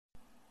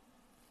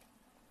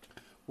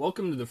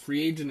Welcome to the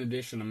free agent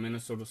edition of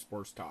Minnesota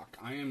Sports Talk.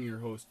 I am your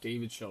host,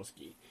 David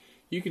Shelsky.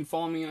 You can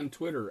follow me on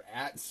Twitter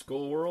at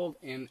SkullWorld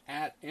and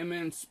at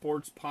MN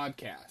Sports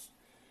Podcast.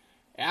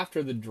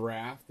 After the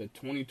draft, the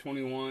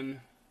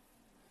 2021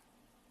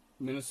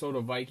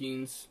 Minnesota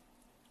Vikings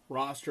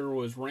roster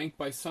was ranked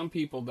by some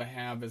people to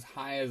have as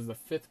high as the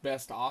 5th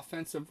best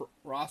offensive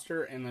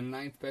roster and the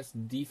 9th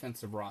best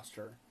defensive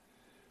roster.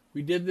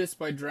 We did this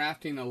by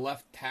drafting a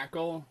left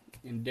tackle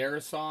in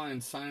Darisaw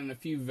and signing a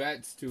few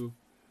vets to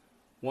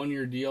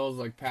one-year deals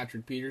like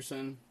Patrick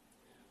Peterson.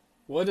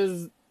 What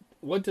does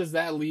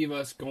that leave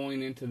us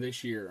going into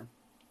this year?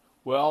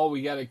 Well,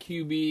 we got a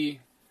QB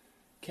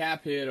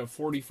cap hit of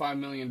 $45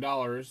 million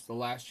the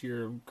last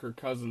year of Kirk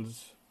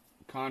Cousins'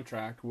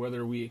 contract.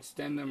 Whether we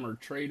extend him or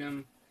trade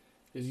him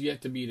is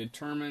yet to be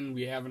determined.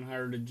 We haven't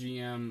hired a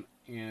GM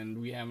and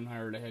we haven't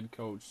hired a head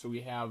coach, so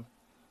we have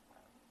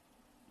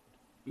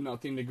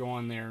nothing to go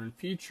on there. In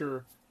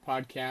future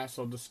podcasts,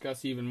 I'll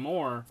discuss even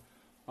more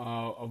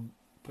of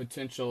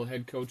potential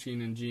head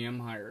coaching and GM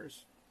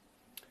hires.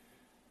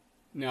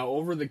 Now,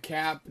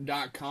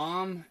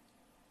 overthecap.com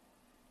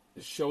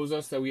shows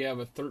us that we have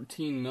a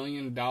 $13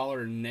 million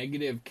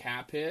negative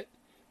cap hit,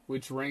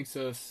 which ranks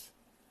us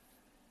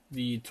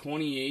the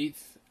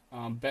 28th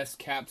best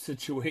cap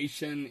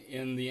situation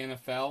in the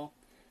NFL.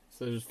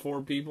 So there's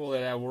 4 people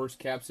that have worse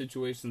cap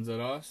situations than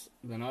us.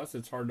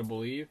 It's hard to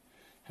believe.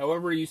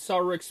 However, you saw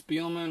Rick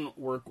Spielman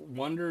work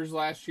wonders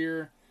last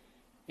year,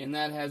 and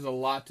that has a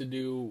lot to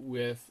do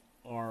with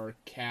our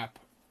cap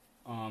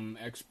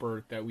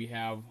expert that we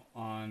have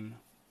on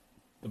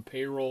the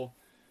payroll.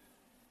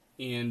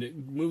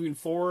 And moving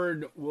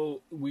forward,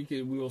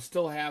 we will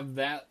still have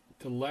that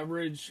to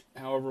leverage.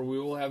 However, we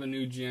will have a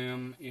new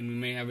GM and we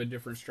may have a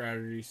different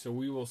strategy. So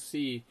we will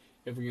see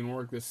if we can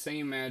work the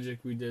same magic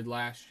we did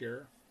last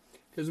year,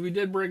 because we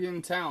did bring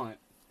in talent.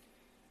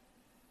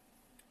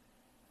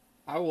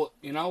 I will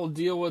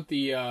deal with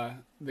the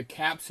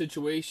cap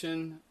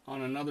situation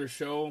on another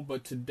show,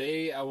 but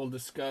today I will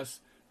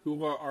discuss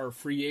who are our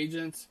free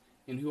agents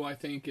and who I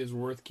think is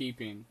worth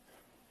keeping.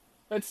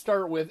 Let's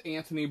start with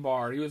Anthony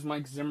Barr. He was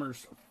Mike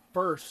Zimmer's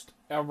first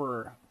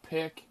ever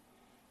pick,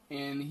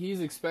 and he's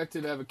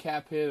expected to have a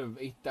cap hit of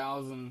he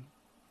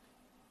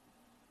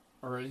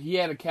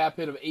had a cap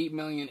hit of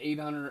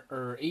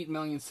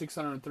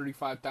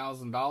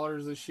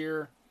 $8,635,000 this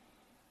year.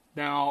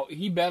 Now,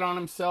 he bet on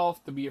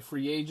himself to be a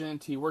free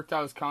agent. He worked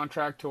out his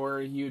contract to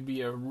where he would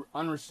be an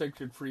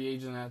unrestricted free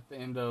agent at the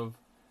end of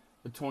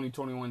the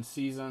 2021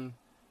 season,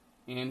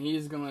 and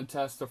he's going to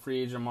test the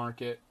free agent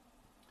market.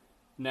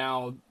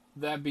 Now,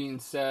 that being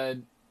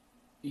said,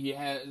 he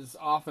has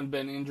often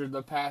been injured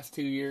the past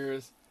 2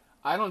 years.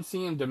 I don't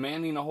see him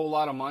demanding a whole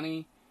lot of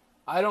money.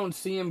 I don't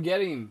see him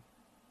getting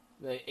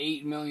the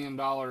 $8 million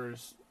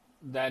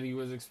that he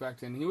was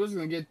expecting. He was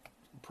going to get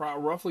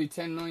roughly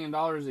 $10 million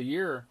a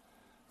year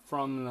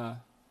from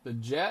the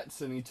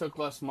Jets, and he took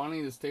less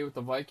money to stay with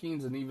the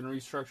Vikings and even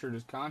restructured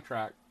his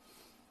contract.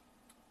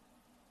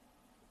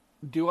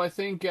 Do I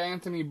think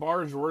Anthony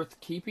Barr is worth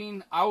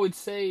keeping? I would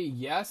say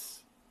yes,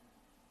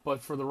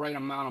 but for the right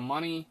amount of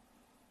money.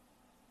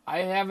 I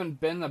haven't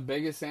been the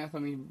biggest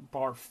Anthony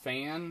Barr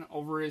fan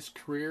over his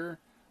career.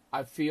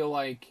 I feel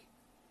like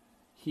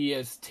he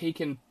has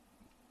taken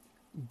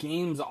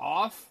games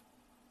off,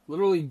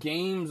 literally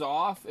games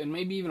off, and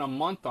maybe even a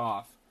month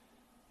off.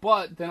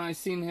 But then I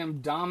seen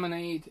him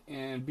dominate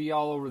and be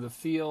all over the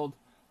field.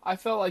 I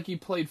felt like he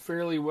played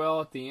fairly well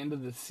at the end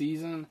of the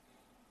season,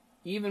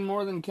 even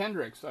more than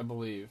Kendricks, I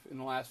believe, in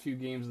the last few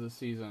games of the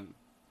season.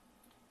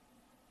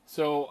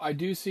 So I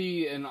do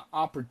see an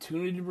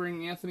opportunity to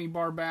bring Anthony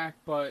Barr back,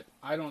 but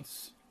I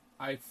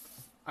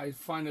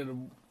find it a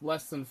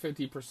less than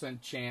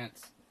 50%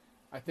 chance.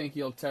 I think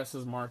he'll test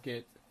his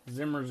market.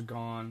 Zimmer's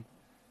gone.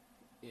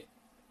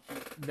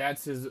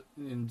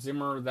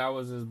 Zimmer, that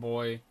was his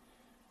boy.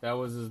 That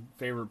was his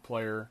favorite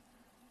player.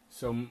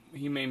 So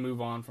he may move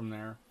on from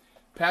there.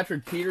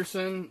 Patrick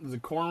Peterson is a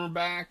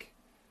cornerback.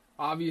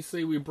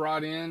 Obviously, we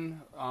brought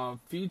in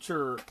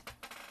future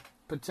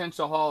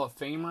potential Hall of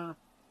Famer.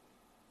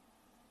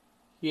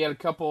 He had a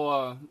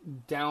couple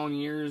down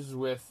years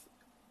with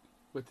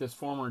his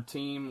former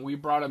team. We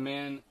brought him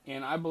in,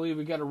 and I believe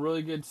we got a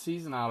really good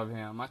season out of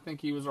him. I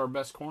think he was our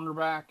best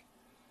cornerback.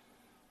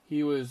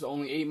 He was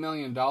only $8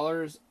 million.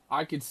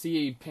 I could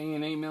see paying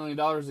 $8 million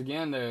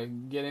again to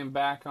get him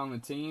back on the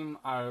team.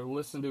 I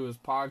listened to his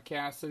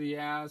podcast that he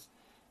has,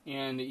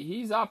 and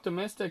he's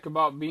optimistic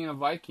about being a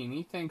Viking.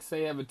 He thinks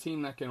they have a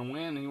team that can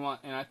win,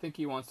 and I think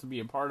he wants to be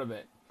a part of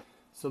it.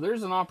 So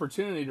there's an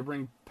opportunity to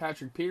bring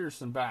Patrick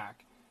Peterson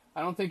back.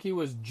 I don't think he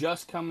was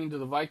just coming to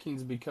the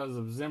Vikings because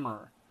of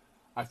Zimmer.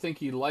 I think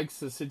he likes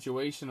the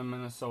situation in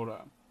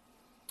Minnesota.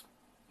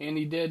 And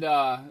he did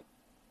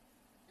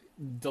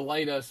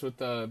delight us with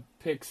the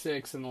pick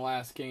 6 in the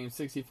last game,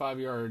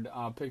 65-yard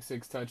pick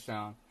 6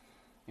 touchdown.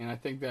 And I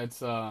think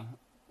that's a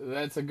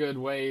good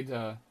way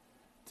to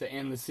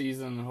end the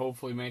season and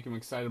hopefully make him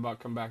excited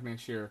about coming back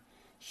next year.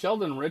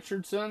 Sheldon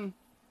Richardson,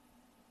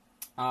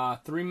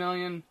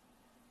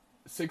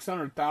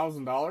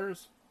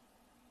 $3,600,000.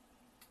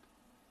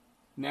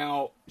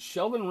 Now,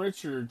 Sheldon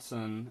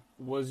Richardson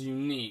was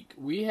unique.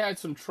 We had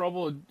some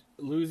trouble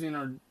losing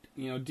our,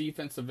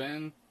 defensive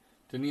end,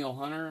 Daniil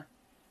Hunter.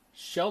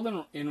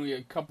 Sheldon, and we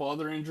had a couple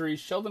other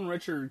injuries.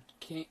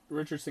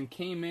 Richardson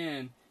came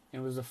in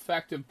and was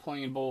effective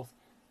playing both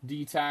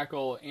D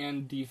tackle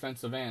and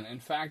defensive end. In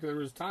fact, there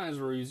was times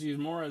where he was used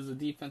more as a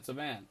defensive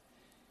end,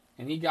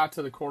 and he got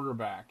to the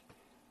quarterback.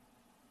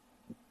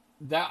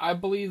 That, I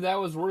believe that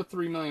was worth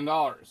 $3 million.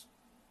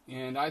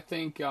 And I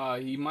think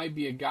he might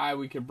be a guy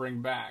we could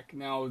bring back.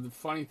 Now, the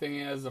funny thing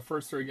is, the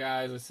first three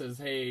guys, it says,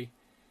 hey,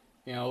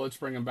 let's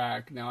bring him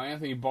back. Now,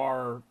 Anthony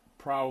Barr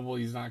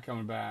probably is not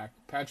coming back.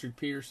 Patrick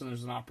Peterson,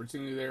 there's an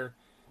opportunity there.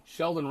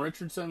 Sheldon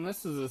Richardson,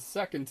 this is his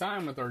second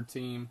time with our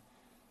team.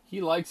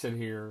 He likes it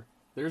here.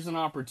 There's an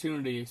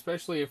opportunity,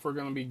 especially if we're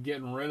going to be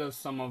getting rid of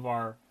some of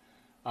our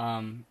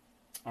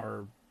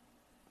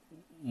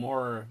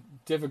more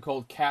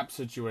difficult cap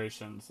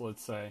situations,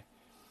 let's say.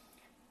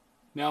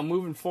 Now,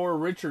 moving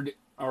forward,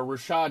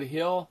 Rashad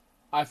Hill,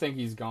 I think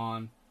he's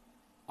gone.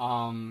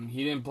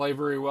 He didn't play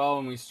very well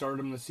when we started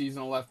him the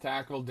season at left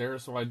tackle.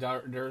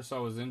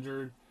 Darisaw was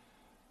injured.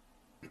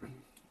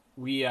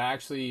 We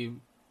actually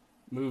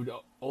moved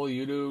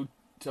Oludu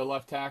to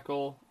left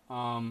tackle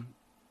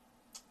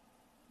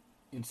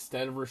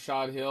instead of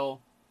Rashad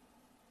Hill.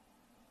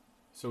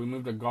 So we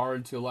moved a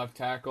guard to left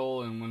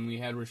tackle, and when we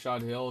had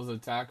Rashad Hill as a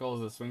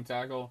swing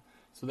tackle.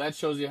 So that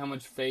shows you how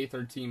much faith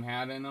our team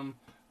had in him.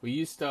 We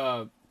used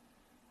to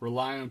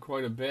rely on him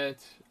quite a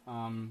bit.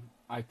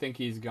 I think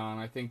he's gone.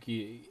 I think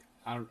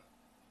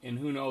and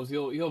who knows,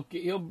 he'll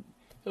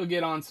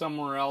get on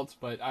somewhere else,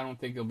 but I don't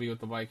think he'll be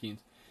with the Vikings.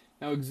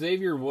 Now,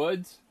 Xavier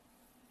Woods,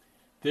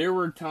 there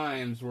were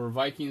times where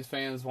Vikings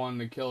fans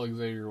wanted to kill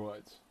Xavier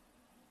Woods,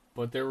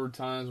 but there were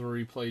times where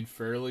he played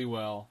fairly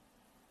well.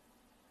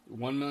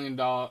 $1 million,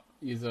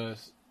 he's a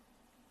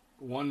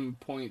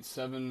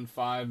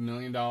 $1.75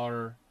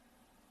 million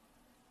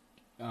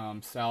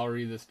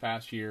salary this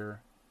past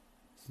year.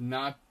 It's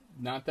not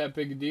that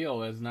big a deal.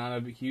 That's not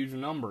a huge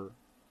number.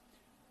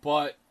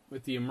 But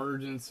with the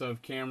emergence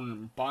of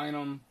Cameron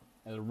Bynum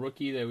as a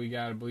rookie that we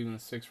got, I believe, in the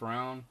 6th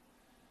round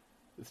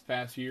this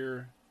past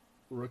year,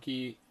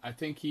 rookie, I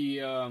think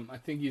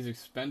he's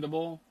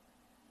expendable.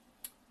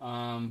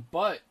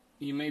 But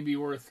he may be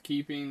worth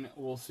keeping.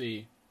 We'll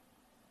see.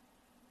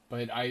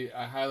 But I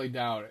highly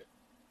doubt it.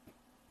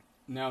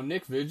 Now,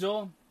 Nick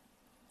Vigil,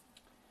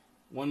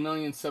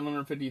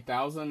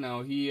 $1,750,000.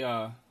 Now he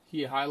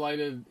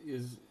highlighted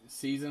his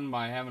season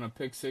by having a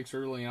pick six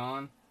early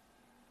on.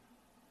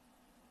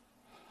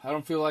 I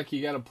don't feel like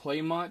he got to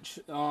play much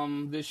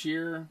this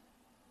year.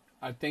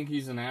 I think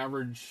he's an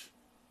average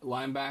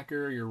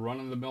linebacker, your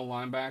run-of-the-mill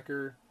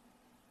linebacker.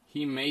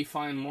 He may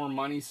find more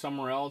money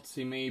somewhere else.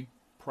 He may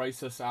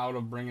price us out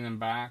of bringing him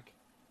back.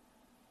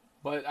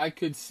 But I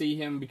could see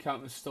him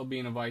still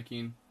being a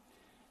Viking.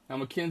 Now,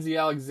 Mackenzie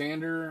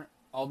Alexander,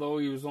 although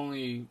he was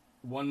only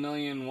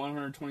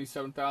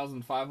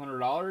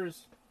 $1,127,500,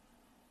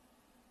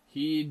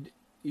 he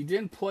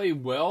didn't play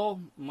well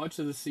much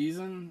of the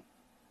season.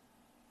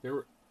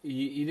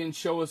 He didn't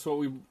show us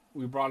what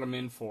we brought him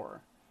in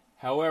for.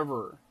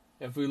 However,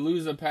 if we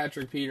lose a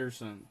Patrick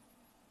Peterson,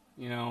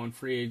 in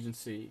free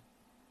agency,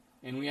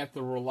 and we have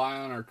to rely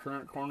on our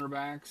current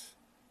cornerbacks,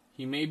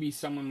 he may be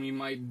someone we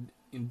might,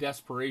 in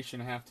desperation,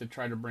 have to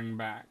try to bring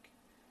back.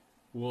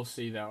 We'll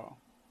see, though.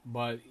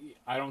 But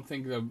I don't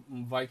think the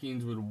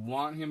Vikings would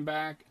want him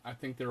back. I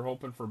think they're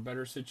hoping for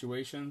better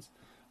situations.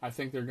 I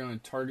think they're going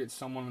to target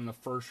someone in the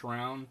first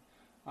round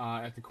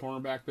at the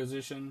cornerback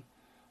position,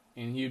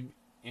 and he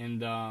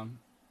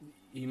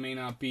may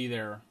not be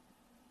there.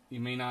 He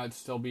may not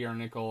still be our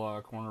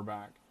nickel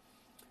cornerback.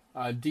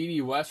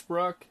 D.D.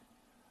 Westbrook,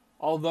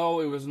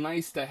 although it was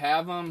nice to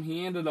have him,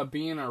 he ended up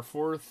being our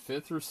 4th,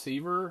 5th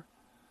receiver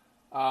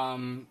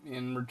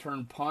in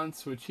return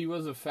punts, which he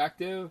was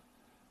effective.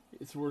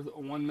 It's worth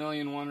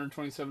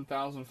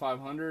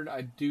 $1,127,500.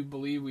 I do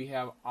believe we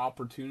have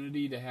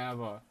opportunity to have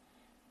a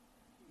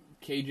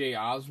KJ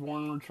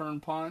Osborne return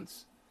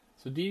punts.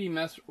 So D.D.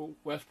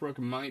 Westbrook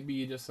might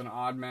be just an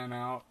odd man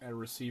out at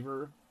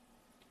receiver,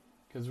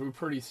 because we're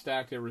pretty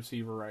stacked at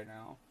receiver right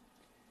now.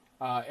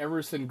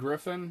 Everson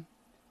Griffin,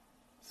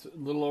 a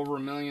little over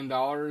 $1 million.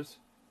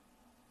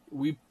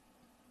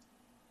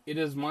 It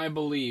is my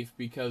belief,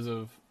 because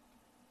of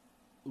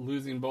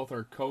losing both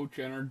our coach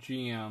and our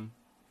GM,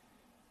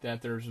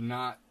 that there's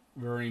not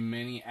very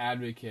many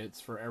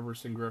advocates for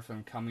Everson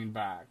Griffin coming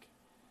back.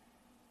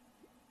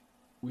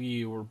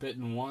 We were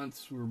bitten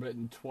once, we were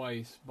bitten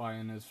twice by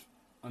his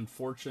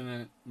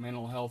unfortunate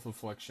mental health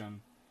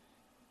affliction,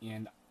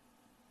 and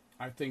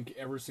I think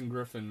Everson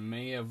Griffin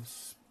may have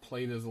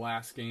played his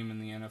last game in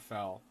the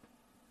NFL.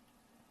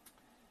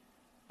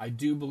 I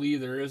do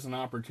believe there is an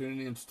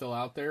opportunity. I'm still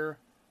out there.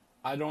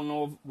 I don't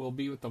know if we'll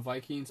be with the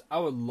Vikings. I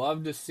would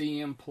love to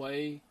see him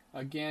play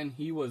again.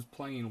 He was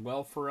playing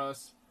well for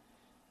us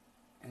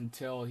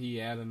until he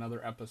had another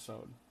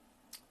episode.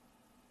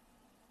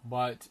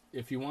 But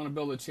if you want to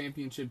build a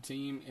championship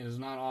team, it is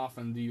not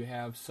often do you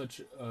have such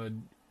a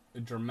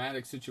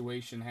dramatic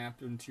situation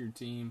happen to your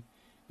team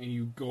and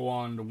you go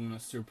on to win a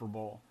Super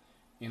Bowl.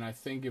 And I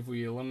think if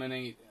we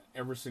eliminate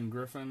Everson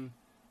Griffin,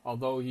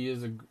 although he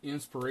is an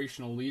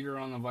inspirational leader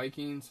on the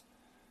Vikings,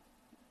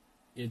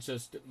 it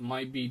just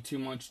might be too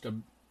much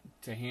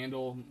to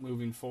handle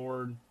moving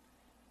forward.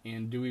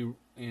 And do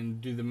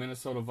the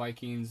Minnesota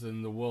Vikings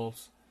and the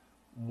Wolves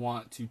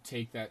want to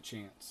take that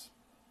chance?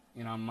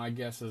 My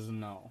guess is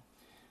no.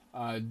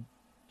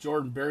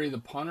 Jordan Berry, the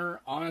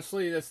punter.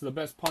 Honestly, that's the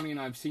best punting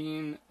I've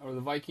seen of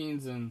the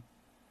Vikings in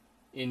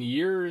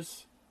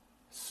years.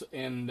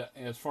 And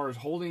as far as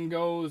holding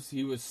goes,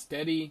 he was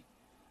steady.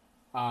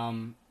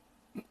 I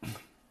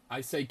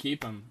say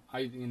keep him.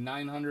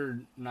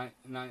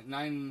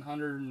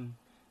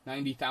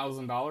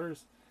 $990,000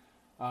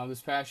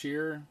 this past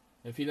year.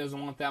 If he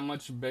doesn't want that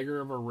much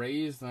bigger of a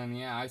raise, then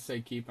yeah, I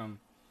say keep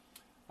him.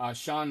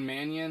 Sean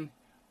Mannion,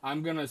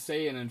 I'm going to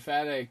say an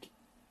emphatic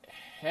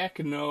heck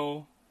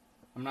no.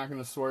 I'm not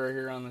going to swear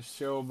here on the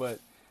show,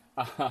 but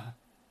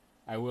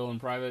I will in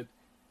private.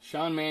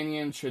 Sean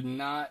Mannion should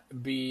not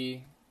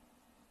be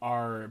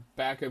our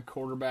backup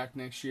quarterback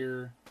next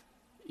year.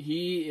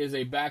 He is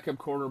a backup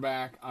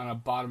quarterback on a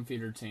bottom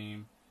feeder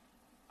team.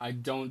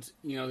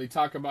 They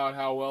talk about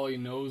how well he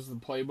knows the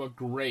playbook.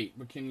 Great,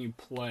 but can you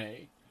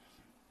play?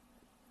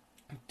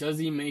 Does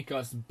he make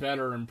us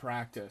better in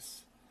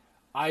practice?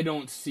 I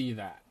don't see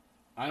that.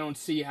 I don't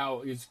see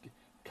how it's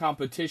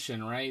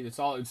competition, right?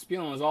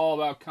 Spielman was all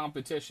about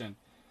competition.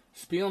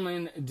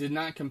 Spielman did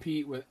not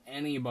compete with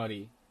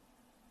anybody,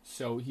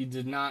 so he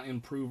did not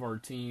improve our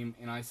team,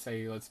 and I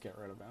say let's get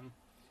rid of him.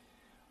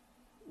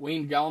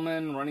 Wayne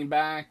Gellman, running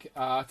back.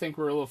 I think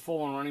we're a little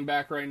full on running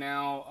back right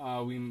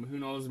now. Who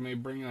knows? We may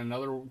bring in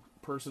another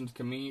person to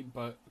compete,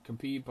 but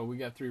we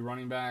got 3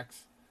 running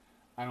backs.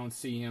 I don't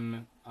see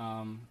him.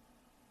 Who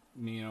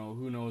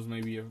knows?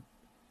 Maybe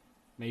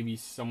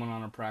someone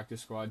on a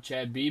practice squad.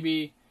 Chad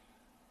Beebe.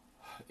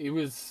 He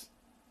was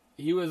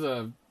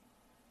a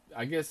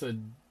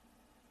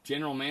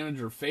general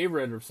manager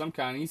favorite of some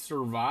kind. He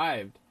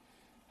survived.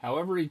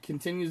 However, he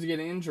continues to get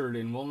injured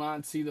and will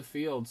not see the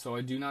field, so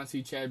I do not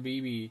see Chad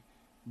Beebe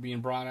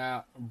being brought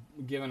out,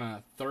 given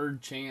a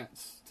third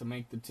chance to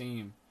make the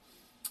team.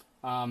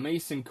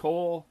 Mason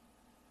Cole,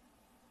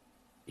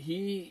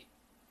 he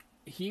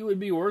would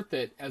be worth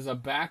it as a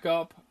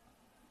backup.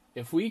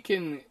 If we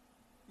can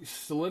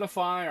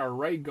solidify our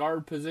right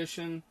guard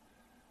position,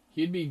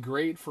 he'd be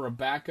great for a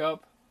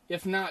backup,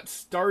 if not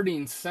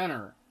starting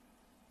center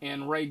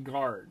and right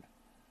guard.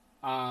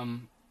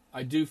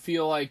 I do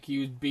feel like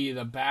you'd be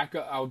the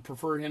backup. I would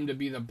prefer him to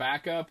be the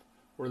backup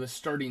or the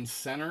starting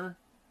center.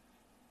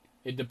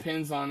 It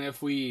depends on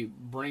if we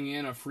bring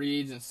in a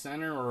free agent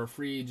center or a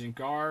free agent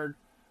guard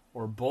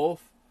or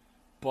both.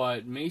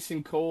 But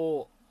Mason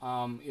Cole,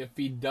 if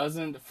he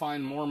doesn't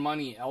find more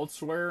money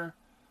elsewhere,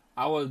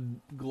 I would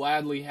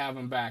gladly have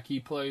him back. He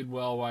played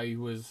well while he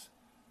was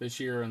this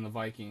year in the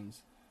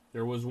Vikings.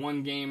 There was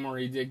one game where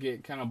he did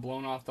get kind of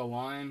blown off the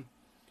line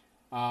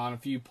on a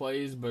few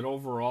plays, but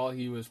overall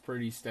he was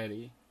pretty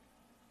steady.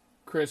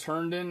 Chris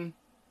Herndon,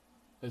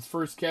 his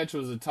first catch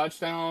was a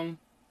touchdown,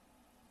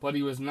 but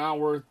he was not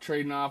worth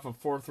trading off a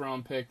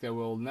 4th-round pick that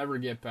we'll never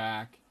get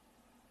back.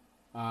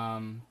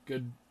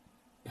 Good,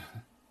 I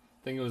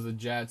think it was the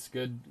Jets.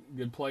 Good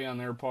play on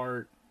their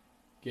part,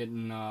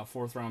 getting a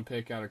 4th-round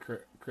pick out of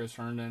Chris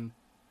Herndon.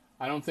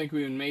 I don't think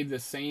we would have made the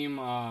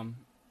same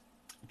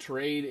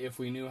trade if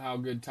we knew how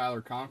good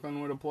Tyler Conklin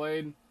would have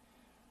played.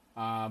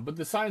 But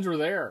the signs were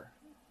there.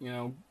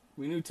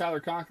 We knew Tyler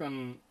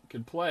Conklin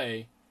could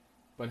play,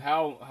 but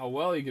how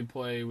well he could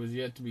play was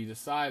yet to be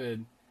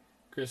decided.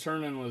 Chris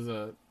Herndon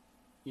was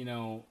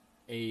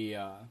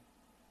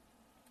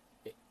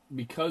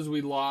because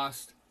we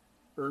lost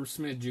Irv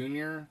Smith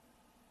Jr.,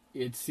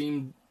 it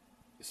seemed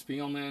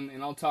Spielman,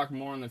 and I'll talk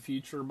more in the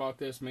future about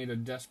this, made a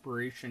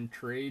desperation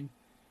trade,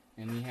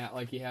 and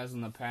he has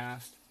in the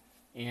past,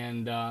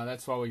 and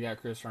that's why we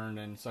got Chris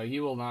Herndon. So he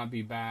will not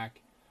be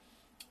back.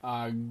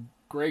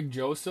 Greg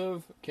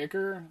Joseph,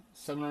 kicker,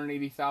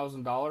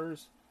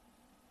 $780,000.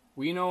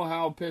 We know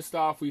how pissed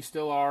off we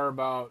still are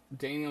about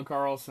Daniel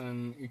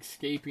Carlson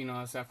escaping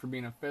us after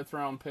being a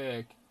 5th-round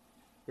pick.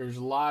 There's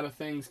a lot of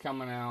things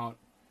coming out.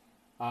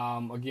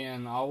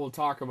 Again, I will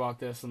talk about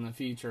this in the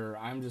future.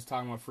 I'm just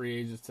talking about free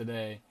agents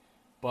today.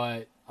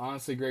 But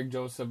honestly, Greg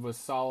Joseph was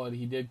solid.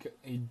 He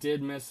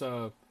did miss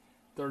a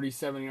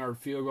 37-yard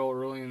field goal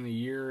early in the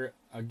year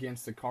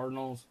against the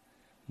Cardinals,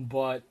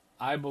 but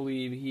I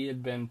believe he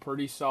had been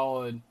pretty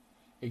solid,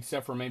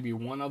 except for maybe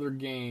one other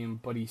game.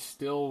 But I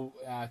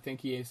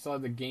think he still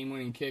had the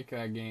game-winning kick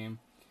that game.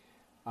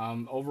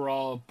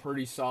 Overall,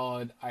 pretty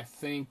solid. I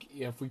think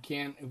if we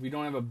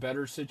don't have a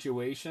better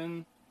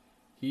situation,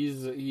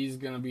 he's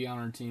going to be on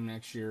our team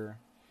next year.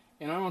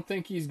 And I don't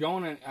think he's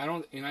going.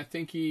 I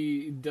think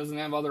he doesn't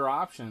have other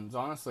options.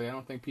 Honestly, I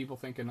don't think people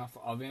think enough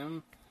of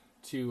him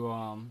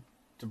to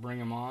bring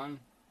him on.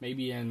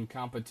 Maybe in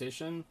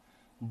competition,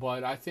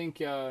 but I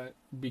think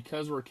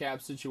because we're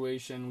cap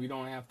situation, we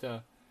don't have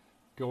to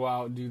go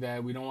out and do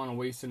that. We don't want to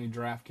waste any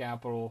draft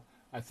capital.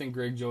 I think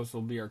Greg Joseph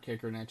will be our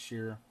kicker next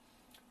year.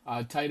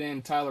 Tight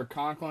end Tyler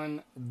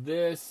Conklin.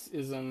 This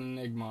is an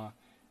enigma.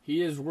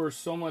 He is worth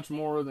so much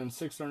more than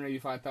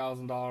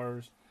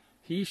 $685,000.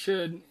 He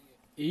should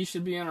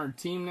be on our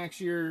team next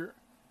year.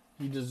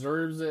 He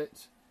deserves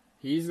it.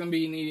 He's going to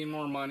be needing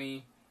more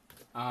money.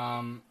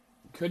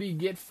 Could he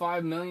get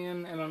 $5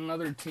 million at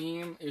another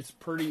team? It's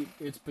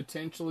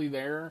potentially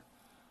there.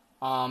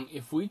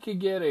 If we could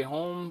get a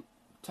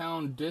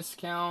hometown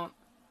discount,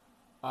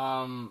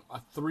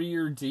 a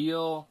 3-year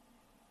deal,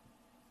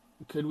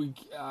 could we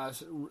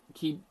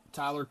keep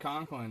Tyler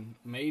Conklin?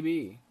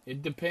 Maybe.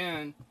 It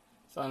depends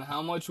on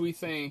how much we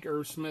think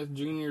Irv Smith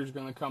Jr. is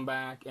going to come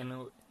back,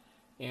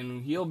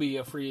 and he'll be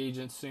a free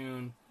agent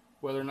soon,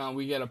 whether or not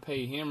we got to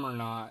pay him or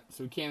not.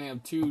 So we can't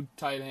have two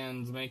tight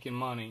ends making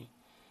money.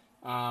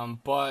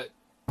 But,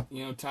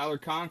 Tyler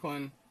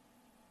Conklin,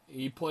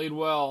 he played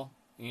well,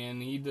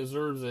 and he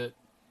deserves it.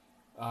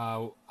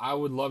 I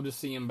would love to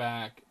see him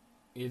back.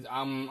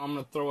 I'm going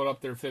to throw it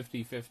up there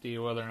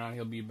 50-50 whether or not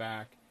he'll be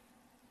back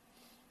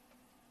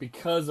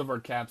because of our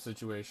cap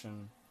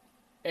situation.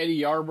 Eddie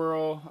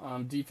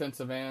Yarborough,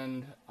 defensive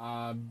end.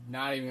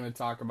 Not even going to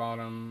talk about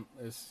him.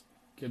 This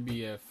could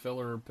be a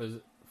filler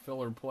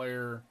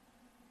player,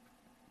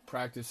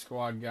 practice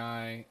squad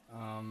guy.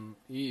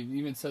 He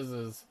even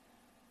says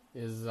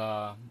his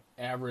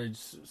average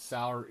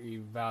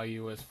salary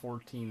value is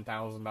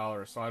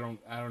 $14,000. So I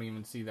don't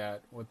even see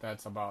what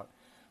that's about.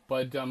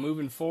 But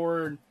moving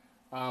forward,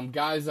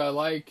 guys I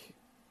like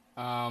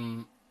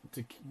to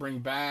bring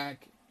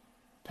back: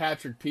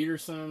 Patrick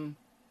Peterson,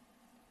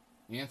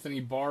 Anthony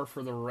Barr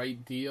for the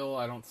right deal.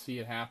 I don't see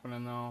it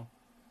happening though.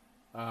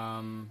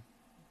 Our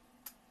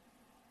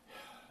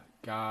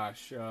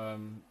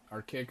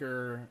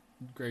kicker,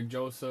 Greg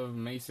Joseph,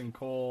 Mason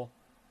Cole,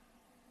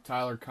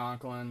 Tyler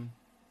Conklin.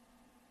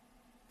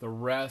 The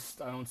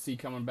rest I don't see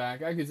coming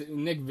back. I guess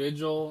Nick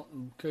Vigil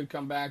could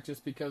come back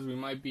just because we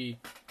might be,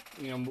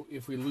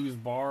 if we lose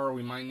Barr,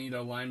 we might need a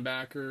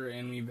linebacker,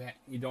 and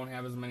we don't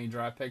have as many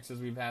draft picks as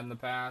we've had in the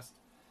past,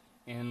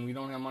 and we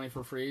don't have money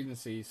for free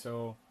agency.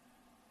 So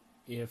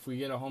if we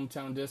get a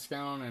hometown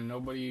discount and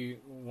nobody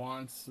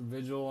wants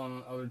Vigil on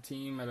the other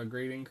team at a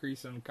great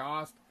increase in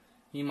cost,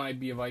 he might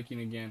be a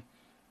Viking again.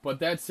 But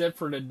that's it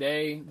for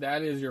today.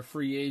 That is your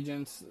free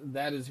agents.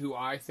 That is who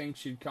I think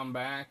should come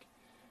back,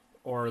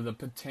 or the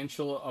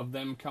potential of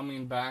them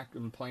coming back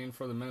and playing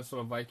for the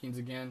Minnesota Vikings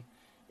again.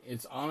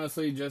 It's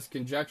honestly just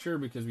conjecture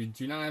because we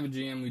do not have a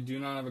GM, we do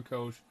not have a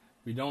coach,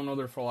 we don't know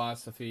their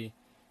philosophy,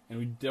 and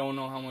we don't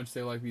know how much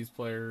they like these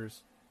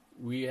players.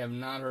 We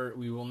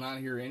will not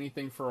hear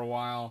anything for a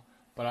while,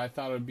 but I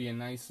thought it would be a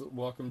nice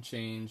welcome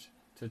change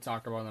to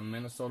talk about the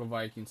Minnesota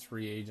Vikings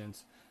free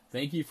agents.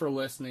 Thank you for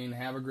listening.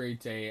 Have a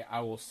great day. I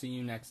will see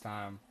you next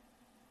time.